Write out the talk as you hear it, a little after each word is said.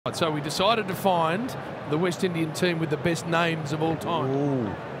So we decided to find the West Indian team with the best names of all time. Ooh.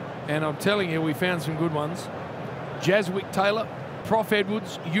 And I'm telling you, we found some good ones. Jaswick Taylor, Prof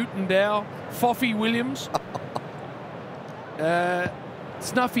Edwards, Uton Dow, Foffy Williams,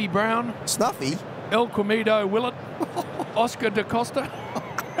 Snuffy Brown. Snuffy? El Comido Willett, Oscar da Costa.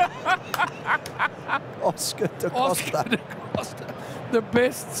 Oscar da Costa. Oscar da Costa. The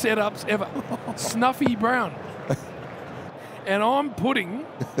best setups ever. Snuffy Brown. And I'm putting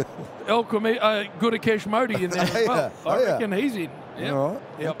Gudakesh Modi in there as well. I reckon he's in. Yep. All right.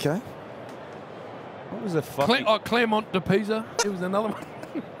 Yep. Okay. What was the Claremont de Pisa. It was another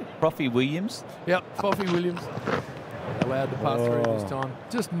one. Proffy Williams? Yep, Foffy Williams. Allowed to pass through this time.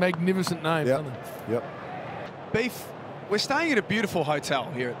 Just magnificent names, aren't they? Yep. Beef, we're staying at a beautiful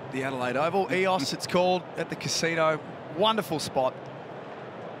hotel here at the Adelaide Oval. EOS, it's called, at the casino. Wonderful spot.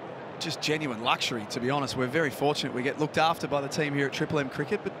 Just genuine luxury, to be honest. We're very fortunate. We get looked after by the team here at Triple M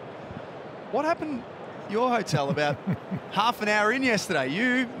Cricket. But what happened at your hotel about half an hour in yesterday?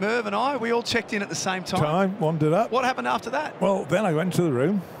 You, Merv and I, we all checked in at the same time. Wandered up. What happened after that? Well, then I went to the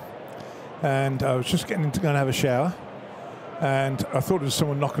room and I was just getting to go and have a shower. And I thought there was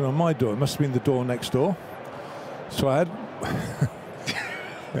someone knocking on my door. It must have been the door next door. So I had...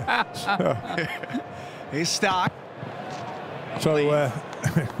 Here's Stark. So...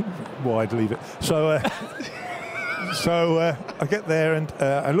 wide, leave it. So, I get there and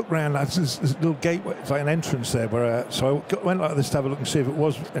I look around. There's this little gateway, it's like an entrance there. Where so I went like this to have a look and see if it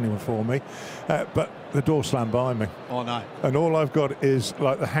was anyone for me, but the door slammed behind me. Oh no! And all I've got is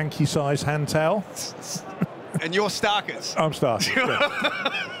like the hanky-size hand towel. And you're Starkers. I'm Starkers.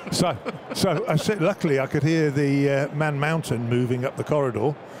 Yeah. So I said, luckily I could hear the Man Mountain moving up the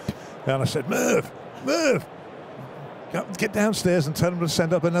corridor, and I said, Merv. Get downstairs and tell them to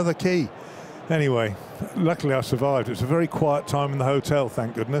send up another key. Anyway, luckily I survived. It was a very quiet time in the hotel,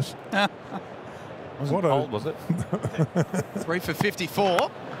 thank goodness. Wasn't cold, was it? 3 for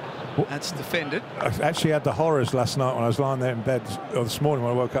 54. That's defended. I actually had the horrors last night when I was lying there in bed, or this morning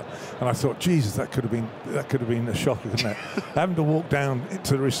when I woke up, and I thought, Jesus, that could have been a shocker, couldn't it? Having to walk down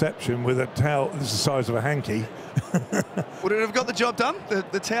to the reception with a towel that's the size of a hanky. Would it have got the job done?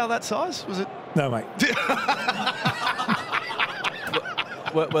 The towel that size? Was it? No, mate.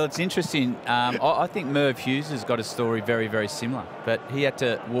 Well, it's interesting. I think Merv Hughes has got a story very, very similar, but he had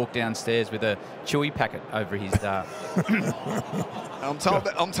to walk downstairs with a chewy packet over his. I'm told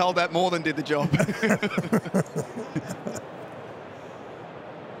that more than did the job.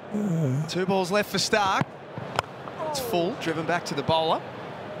 2 balls left for Stark. It's full, driven back to the bowler.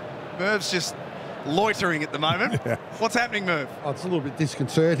 Merv's just loitering at the moment. Yeah. What's happening, Merv? Oh, it's a little bit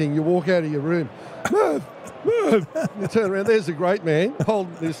disconcerting. You walk out of your room, Merv. You turn around, there's a great man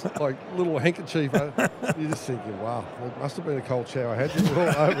holding this like little handkerchief. You're just thinking, wow, it must have been a cold shower. I had you all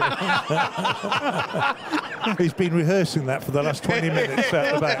over. He's been rehearsing that for the last 20 minutes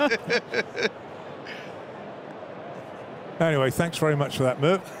out the back. Anyway, thanks very much for that,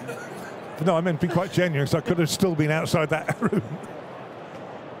 Merv. No, I meant to be quite genuine, so I could have still been outside that room.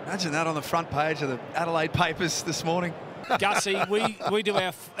 Imagine that on the front page of the Adelaide papers this morning. Gussie, we do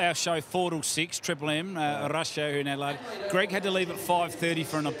our show 4 till 6, Triple M, a rush show here in Adelaide. Greg had to leave at 5:30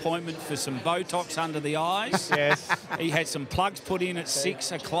 for an appointment for some Botox under the eyes. Yes. He had some plugs put in at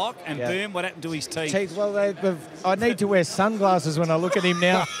 6 o'clock. And Boom, what happened to his teeth? Well, I need to wear sunglasses when I look at him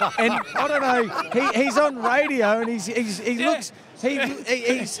now. And I don't know, he's on radio and he looks...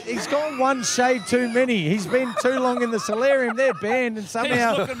 He's gone one shade too many. He's been too long in the solarium. They're banned, and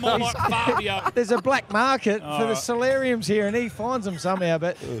somehow he's looking more like Fabio. There's a black market for the solariums here, and he finds them somehow.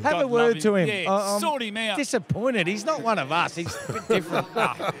 But have a word to him. Yeah, sort him out. Disappointed. He's not one of us. He's a bit different.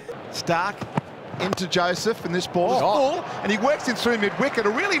 Stark into Joseph, and this ball is full, and he works in through mid-wicket. A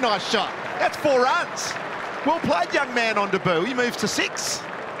really nice shot. That's 4 runs. Well played, young man, on debut. He moves to 6.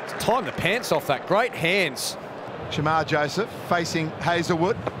 It's time the pants off that. Great hands. Shamar Joseph facing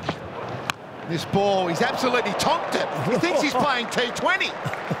Hazelwood. This ball, he's absolutely tonked it. He thinks he's playing T20.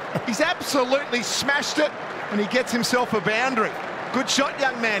 He's absolutely smashed it, and he gets himself a boundary. Good shot,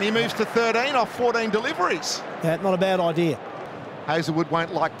 young man. He moves to 13 off 14 deliveries. Yeah, not a bad idea. Hazelwood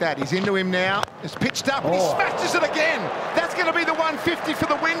won't like that. He's into him now. It's pitched up, and he smashes it again. That's going to be the 150 for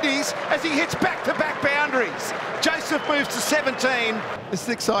the Windies as he hits back-to-back boundaries. Joseph moves to 17. This is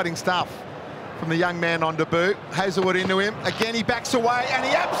exciting stuff from the young man on debut. Hazelwood into him. Again, he backs away, and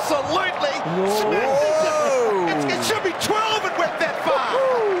he absolutely smashes it. It should be 12 and went that far.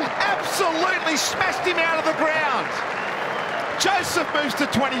 Absolutely smashed him out of the ground. Joseph moves to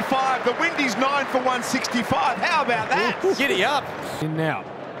 25. The Windies 9 for 165. How about that? Giddy up. In now.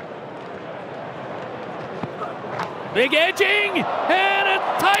 Big edging, and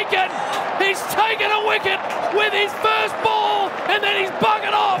it's taken. He's taken a wicket with his first ball, and then he's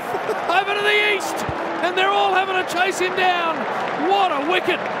buggered off over to the east, and they're all having to chase him down. What a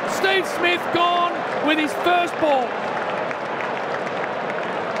wicket. Steve Smith gone with his first ball.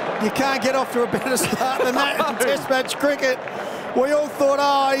 You can't get off to a better start than that in Test match cricket. We all thought,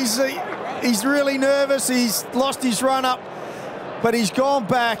 oh, he's really nervous, he's lost his run-up. But he's gone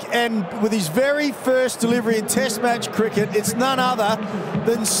back, and with his very first delivery in Test match cricket, it's none other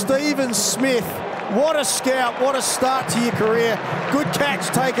than Stephen Smith. What a scout, what a start to your career. Good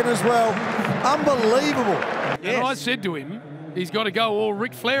catch taken as well. Unbelievable. Yes. And I said to him, he's got to go all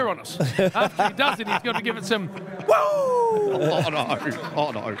Ric Flair on us. After he does it, he's got to give it some whoa! Oh, no.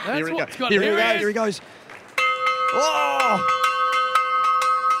 Oh, no. That's what's got Here he goes. Oh!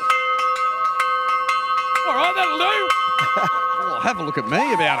 All right, that'll do. Oh, have a look at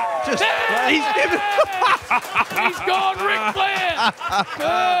me about it. Just he's gone Ric Flair.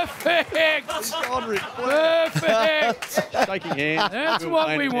 Perfect. He's gone Ric Flair. Perfect. Shaking hands. That's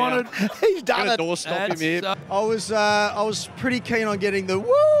what we wanted. He's done it. Doorstop him here. I was pretty keen on getting the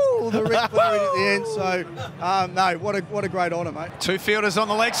woo, the Ric Flair in at the end. So no, what a great honour, mate. Two fielders on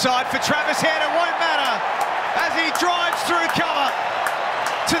the leg side for Travis Head. It won't matter as he drives through cover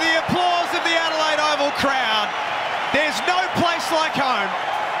to the applause of the Adelaide Oval crowd. There's no place like home.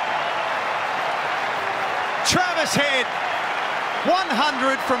 Travis Head,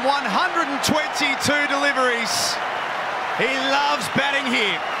 100 from 122 deliveries. He loves batting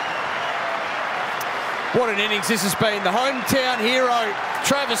here. What an innings this has been. The hometown hero,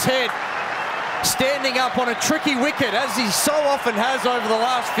 Travis Head, standing up on a tricky wicket, as he so often has over the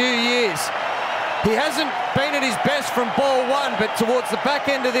last few years. He hasn't been at his best from ball one, but towards the back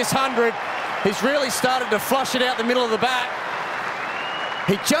end of this 100, he's really started to flush it out the middle of the bat.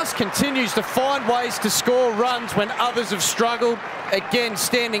 He just continues to find ways to score runs when others have struggled. Again,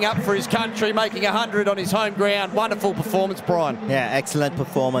 standing up for his country, making 100 on his home ground. Wonderful performance, Brian. Yeah, excellent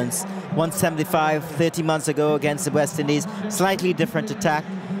performance. 175 30 months ago against the West Indies. Slightly different attack,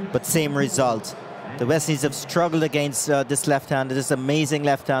 but same result. The West Indies have struggled against this left-hander, this amazing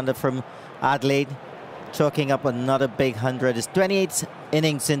left-hander from Adelaide, chalking up another big 100. It's 28th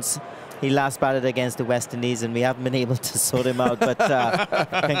innings since he last batted against the West Indies, and we haven't been able to sort him out, but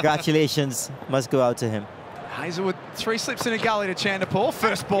congratulations must go out to him. Hazelwood, 3 slips in a gully to Chanderpaul.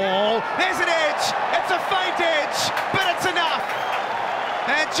 First ball, there's an edge. It's a faint edge, but it's enough.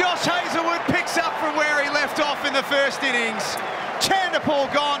 And Josh Hazelwood picks up from where he left off in the first innings.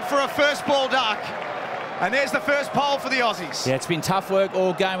 Chanderpaul gone for a first ball duck. And there's the first pole for the Aussies. Yeah, it's been tough work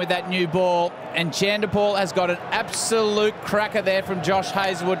all game with that new ball. And Chanderpaul has got an absolute cracker there from Josh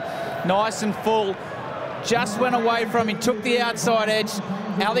Hazelwood. Nice and full. Just went away from him, took the outside edge.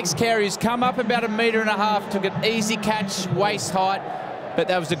 Alex Carey, who's come up about 1.5 meters, took an easy catch, waist height. But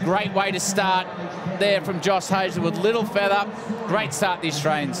that was a great way to start there from Josh Hazelwood. Little feather, great start the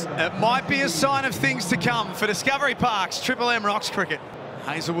Australians. It might be a sign of things to come for Discovery Park's Triple M Rocks cricket.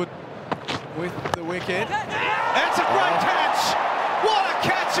 Hazelwood with the wicket. That's a great catch. What a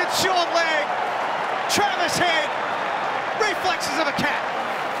catch at short leg. Travis Head, reflexes of a cat.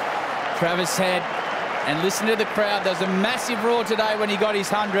 Travis Head, and listen to the crowd. There's a massive roar today when he got his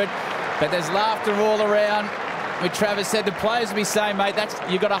 100, but there's laughter all around. With Travis Head, the players will be saying, mate,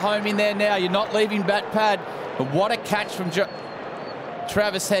 you've got a home in there now. You're not leaving bat pad. But what a catch from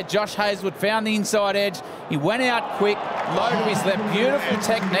Travis Head. Josh Hazelwood found the inside edge. He went out quick, low to his left. Beautiful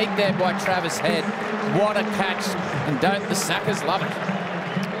technique there by Travis Head. What a catch. And don't the Sackers love it.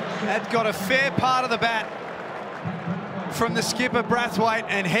 Had got a fair part of the bat from the skipper, Brathwaite,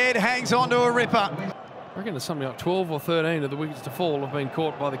 and Head hangs on to a ripper. I reckon there's something like 12 or 13 of the wickets to fall have been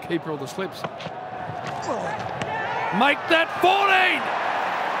caught by the keeper or the slips. Make that 14!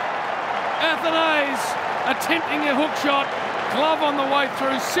 Athenaeus attempting a hook shot. Glove on the way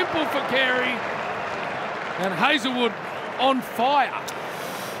through. Simple for Carey. And Hazelwood on fire.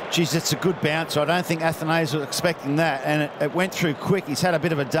 Geez, it's a good bounce. I don't think Athenaeus was expecting that. And it went through quick. He's had a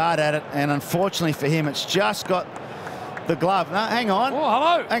bit of a dart at it. And unfortunately for him, it's just got the glove. No, hang on. Oh,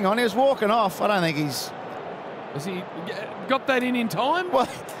 hello. Hang on. He was walking off. I don't think he's... Has he got that in time? Well,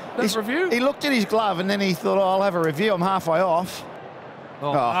 review? He looked at his glove and then he thought, oh, I'll have a review. I'm halfway off.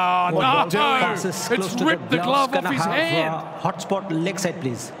 Oh, no! It's ripped the glove off his hand. Hotspot leg side,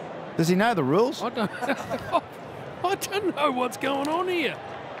 please. Does he know the rules? I don't know what's going on here.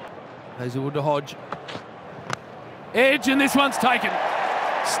 Hazelwood to Hodge. Edge, and this one's taken.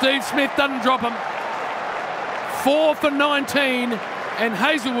 Steve Smith doesn't drop him. 4 for 19, and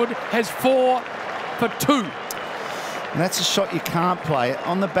Hazelwood has 4 for 2. And that's a shot you can't play.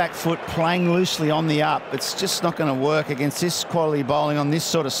 On the back foot, playing loosely on the up. It's just not going to work against this quality bowling on this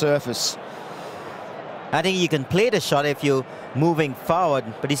sort of surface. I think you can play the shot if you're moving forward,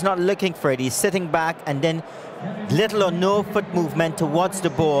 but he's not looking for it. He's sitting back and then little or no foot movement towards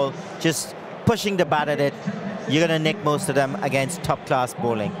the ball, just pushing the bat at it. You're going to nick most of them against top-class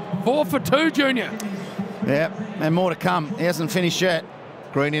bowling. 4 for 2, Junior. Yeah, and more to come. He hasn't finished yet.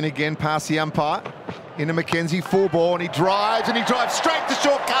 Green in again past the umpire. Into McKenzie, 4 ball, and he drives straight to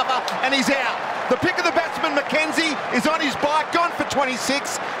short cover, and he's out. The pick of the batsman, McKenzie, is on his bike, gone for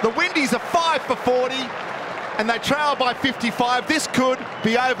 26. The Windies are 5 for 40, and they trail by 55. This could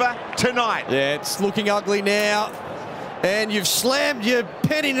be over tonight. Yeah, it's looking ugly now. And you've slammed your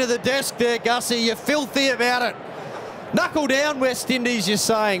pen into the desk there, Gussie. You're filthy about it. Knuckle down, West Indies, you're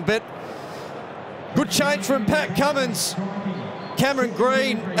saying, but good change from Pat Cummins. Cameron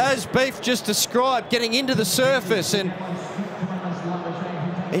Green, as Beef just described, getting into the surface, and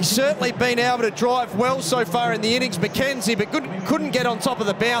he's certainly been able to drive well so far in the innings, McKenzie, but couldn't get on top of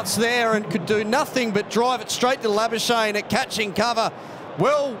the bounce there and could do nothing but drive it straight to Labuschagne at catching cover.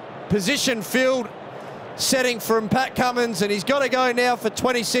 Well-positioned field setting from Pat Cummins, and he's got to go now for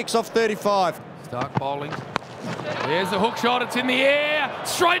 26 off 35. Stark bowling. There's the hook shot, it's in the air,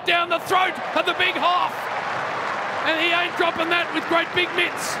 straight down the throat of the big half. And he ain't dropping that with great big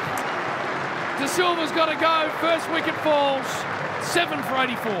mitts. De Silva's got to go. First wicket falls. 7 for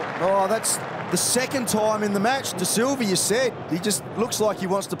 84. Oh, that's the second time in the match. De Silva, you said, he just looks like he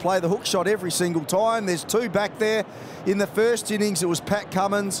wants to play the hook shot every single time. There's 2 back there. In the first innings, it was Pat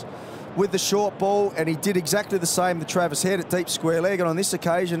Cummins with the short ball, and he did exactly the same to Travis Head at deep square leg. And on this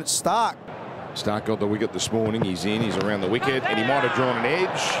occasion, it's Stark. Stark got the wicket this morning. He's in. He's around the wicket, and he might have drawn an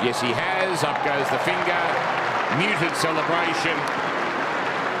edge. Yes, he has. Up goes the finger. Muted celebration.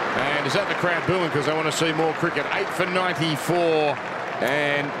 And is that the crowd booing because they want to see more cricket? 8 for 94,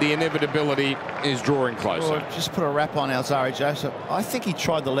 and the inevitability is drawing closer. Well, just put a wrap on Shamar Joseph. I think he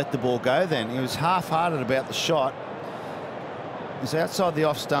tried to let the ball go then. He was half-hearted about the shot. He's outside the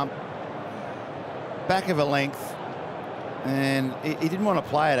off stump, back of a length, and he didn't want to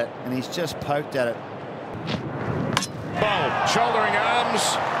play at it, and he's just poked at it. Bowl, shouldering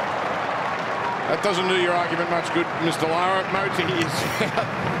arms. That doesn't do your argument much good, Mr. Lara. Moti is out.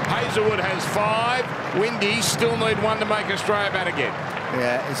 Hazelwood has 5. Windies still need 1 to make Australia bat again.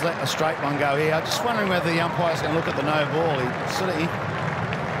 Yeah, he's let a straight one go here. I'm just wondering whether the umpire's going to look at the no ball. He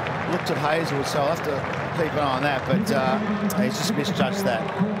looked at Hazelwood, so I'll have to keep an eye on that, but he's just misjudged that.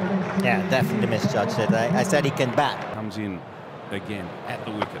 Yeah, definitely misjudged it. I said he can bat. Comes in again at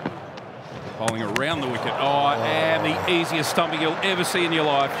the wicket. Bowling around the wicket. Oh, and the easiest stumping you'll ever see in your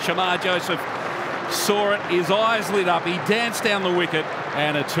life. Shamar Joseph saw it, his eyes lit up, he danced down the wicket,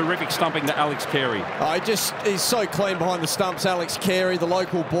 and a terrific stumping to Alex Carey. He's so clean behind the stumps, Alex Carey, the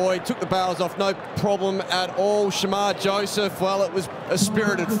local boy, took the bails off, no problem at all. Shamar Joseph, well, it was a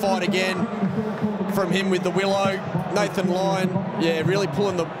spirited fight again from him with the willow. Nathan Lyon, yeah, really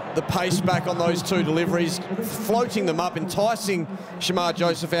pulling the pace back on those 2 deliveries, floating them up, enticing Shamar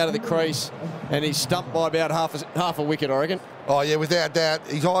Joseph out of the crease, and he's stumped by about half a wicket, I reckon. Oh, yeah, without doubt.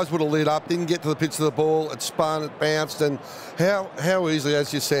 His eyes would have lit up, didn't get to the pitch of the ball, it spun, it bounced, and how easily,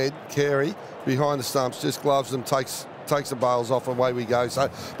 as you said, Carey, behind the stumps, just gloves them, takes the bails off, away we go. So,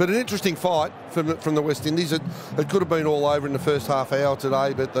 but an interesting fight from the West Indies. It could have been all over in the first half hour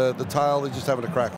today, but the tail, they're just having a crack.